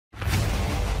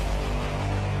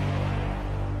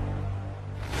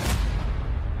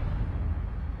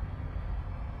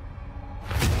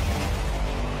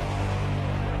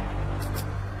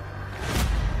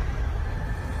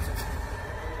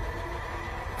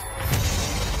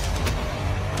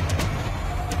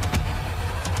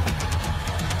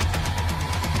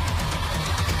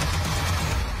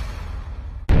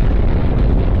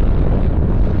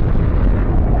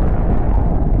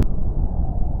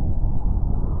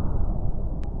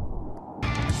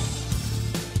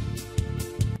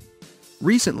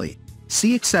Recently,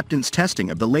 sea acceptance testing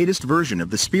of the latest version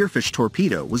of the Spearfish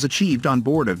torpedo was achieved on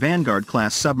board a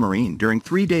Vanguard-class submarine during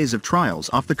 3 days of trials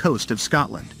off the coast of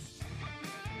Scotland.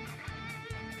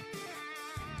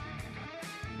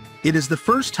 It is the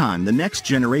first time the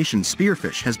next-generation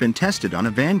Spearfish has been tested on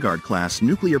a Vanguard-class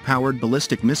nuclear-powered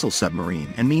ballistic missile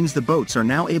submarine and means the boats are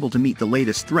now able to meet the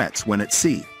latest threats when at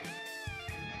sea.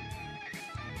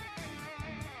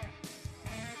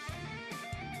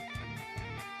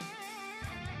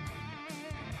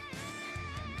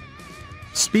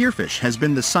 Spearfish has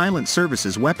been the Silent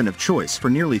Service's weapon of choice for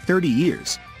nearly 30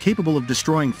 years, capable of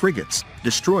destroying frigates,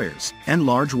 destroyers, and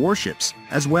large warships,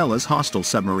 as well as hostile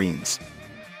submarines.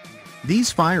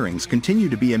 These firings continue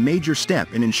to be a major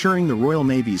step in ensuring the Royal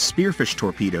Navy's Spearfish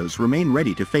torpedoes remain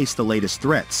ready to face the latest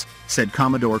threats, said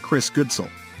Commodore Chris Goodsell.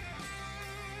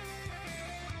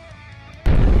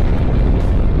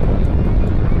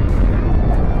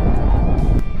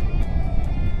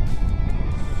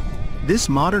 This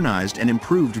modernized and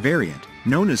improved variant,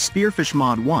 known as Spearfish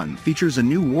Mod 1, features a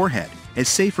new warhead, a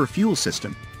safer fuel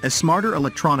system, a smarter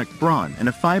electronic brawn, and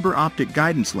a fiber optic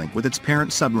guidance link with its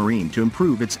parent submarine to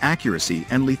improve its accuracy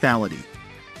and lethality.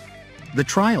 The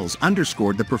trials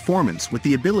underscored the performance with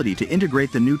the ability to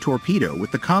integrate the new torpedo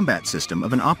with the combat system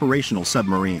of an operational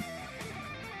submarine.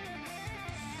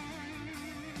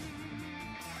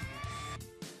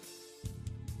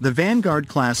 The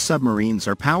Vanguard-class submarines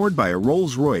are powered by a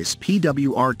Rolls-Royce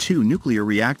PWR-2 nuclear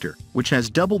reactor, which has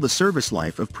double the service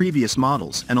life of previous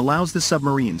models and allows the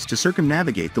submarines to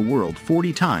circumnavigate the world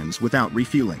 40 times without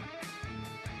refueling.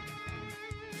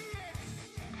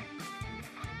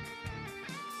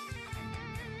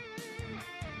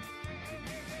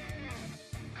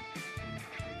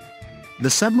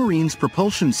 The submarine's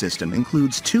propulsion system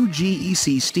includes 2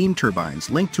 GEC steam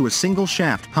turbines linked to a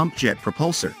single-shaft pump jet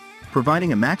propulsor,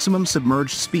 providing a maximum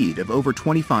submerged speed of over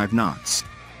 25 knots.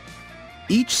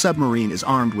 Each submarine is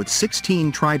armed with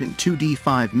 16 Trident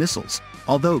 2D5 missiles,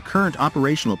 although current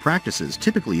operational practices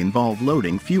typically involve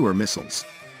loading fewer missiles.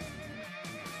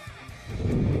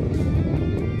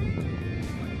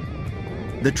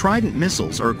 The Trident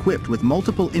missiles are equipped with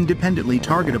multiple independently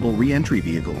targetable re-entry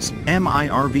vehicles,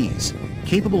 MIRVs,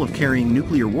 capable of carrying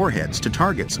nuclear warheads to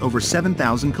targets over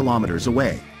 7,000 kilometers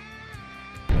away.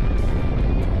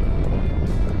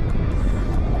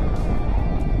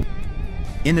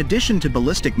 In addition to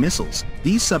ballistic missiles,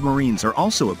 these submarines are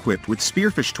also equipped with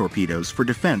Spearfish torpedoes for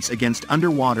defense against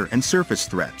underwater and surface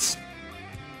threats.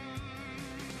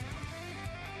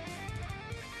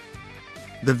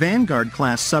 The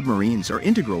Vanguard-class submarines are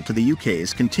integral to the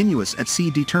UK's Continuous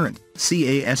at-Sea Deterrent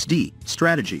 (CASD)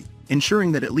 strategy,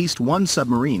 ensuring that at least one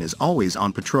submarine is always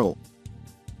on patrol.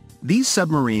 These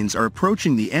submarines are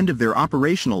approaching the end of their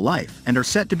operational life and are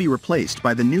set to be replaced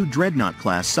by the new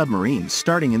Dreadnought-class submarines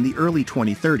starting in the early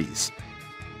 2030s.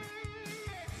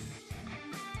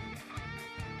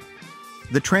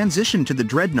 The transition to the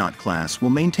Dreadnought class will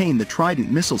maintain the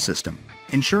Trident missile system,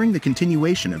 ensuring the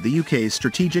continuation of the UK's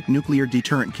strategic nuclear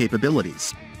deterrent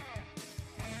capabilities.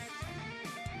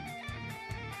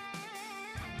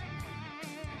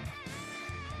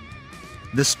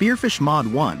 The Spearfish Mod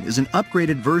 1 is an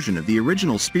upgraded version of the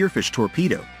original Spearfish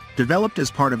torpedo, developed as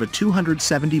part of a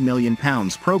 £270 million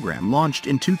program launched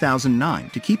in 2009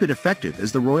 to keep it effective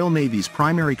as the Royal Navy's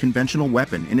primary conventional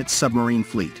weapon in its submarine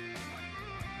fleet.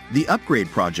 The upgrade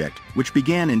project, which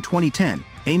began in 2010,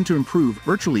 aimed to improve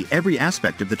virtually every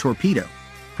aspect of the torpedo,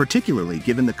 particularly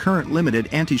given the current limited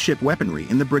anti-ship weaponry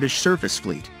in the British surface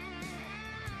fleet.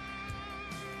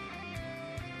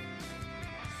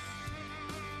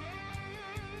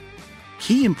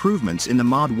 Key improvements in the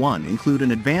Mod 1 include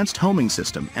an advanced homing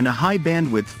system and a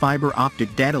high-bandwidth fiber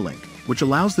optic data link, which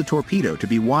allows the torpedo to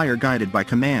be wire-guided by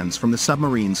commands from the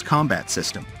submarine's combat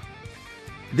system.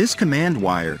 This command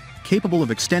wire, capable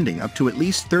of extending up to at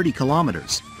least 30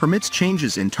 kilometers, permits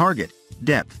changes in target,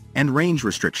 depth, and range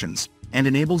restrictions, and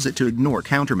enables it to ignore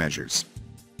countermeasures.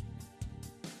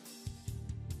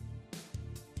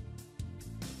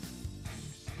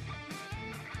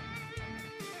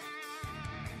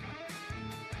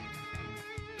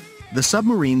 The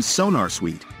submarine's sonar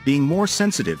suite, being more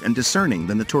sensitive and discerning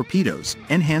than the torpedoes,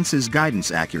 enhances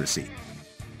guidance accuracy.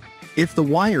 If the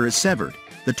wire is severed,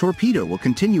 the torpedo will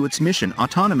continue its mission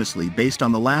autonomously based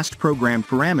on the last programmed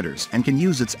parameters and can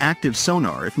use its active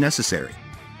sonar if necessary.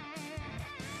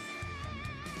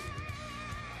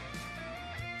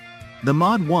 The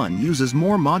Mod 1 uses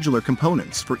more modular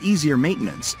components for easier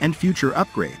maintenance and future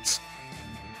upgrades.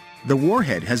 The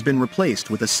warhead has been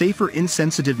replaced with a safer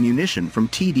insensitive munition from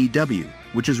TDW,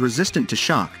 which is resistant to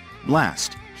shock,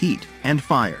 blast, heat, and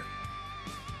fire.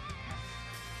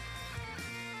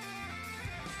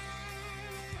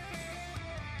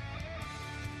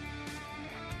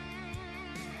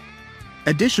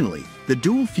 Additionally, the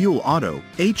dual-fuel auto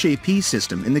HAP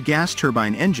system in the gas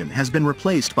turbine engine has been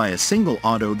replaced by a single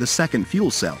auto the second fuel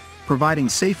cell, providing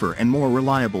safer and more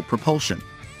reliable propulsion.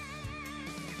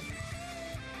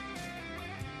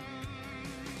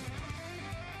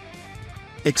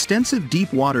 Extensive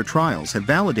deep-water trials have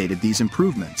validated these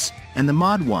improvements, and the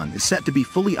Mod 1 is set to be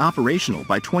fully operational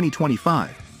by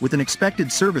 2025, with an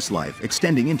expected service life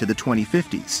extending into the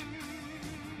 2050s.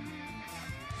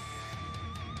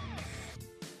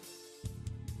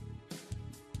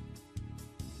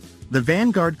 The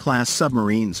Vanguard-Class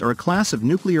submarines are a class of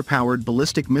nuclear-powered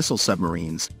ballistic missile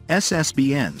submarines,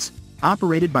 SSBNs,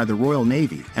 operated by the Royal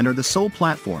Navy and are the sole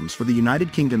platforms for the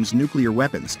United Kingdom's nuclear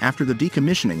weapons after the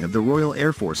decommissioning of the Royal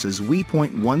Air Force's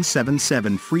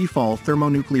WE.177 free-fall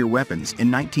thermonuclear weapons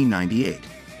in 1998.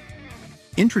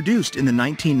 Introduced in the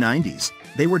 1990s,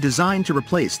 they were designed to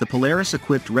replace the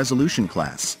Polaris-equipped Resolution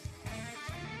class.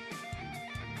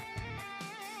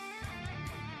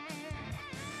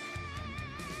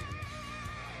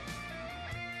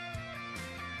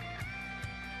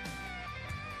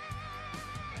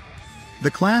 The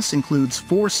class includes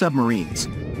 4 submarines: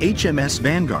 HMS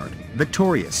Vanguard,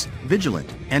 Victorious, Vigilant,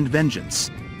 and Vengeance.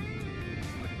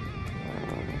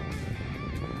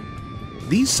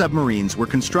 These submarines were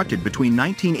constructed between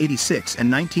 1986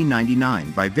 and 1999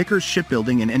 by Vickers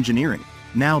Shipbuilding and Engineering,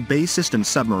 now Bay Systems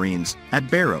Submarines, at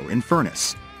Barrow in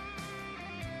Furness.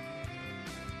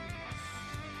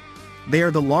 They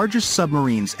are the largest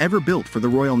submarines ever built for the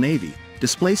Royal Navy,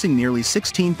 displacing nearly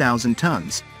 16,000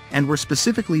 tons, and were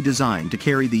specifically designed to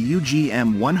carry the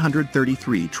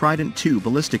UGM-133 Trident II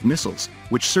ballistic missiles,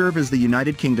 which serve as the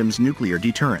United Kingdom's nuclear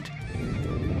deterrent.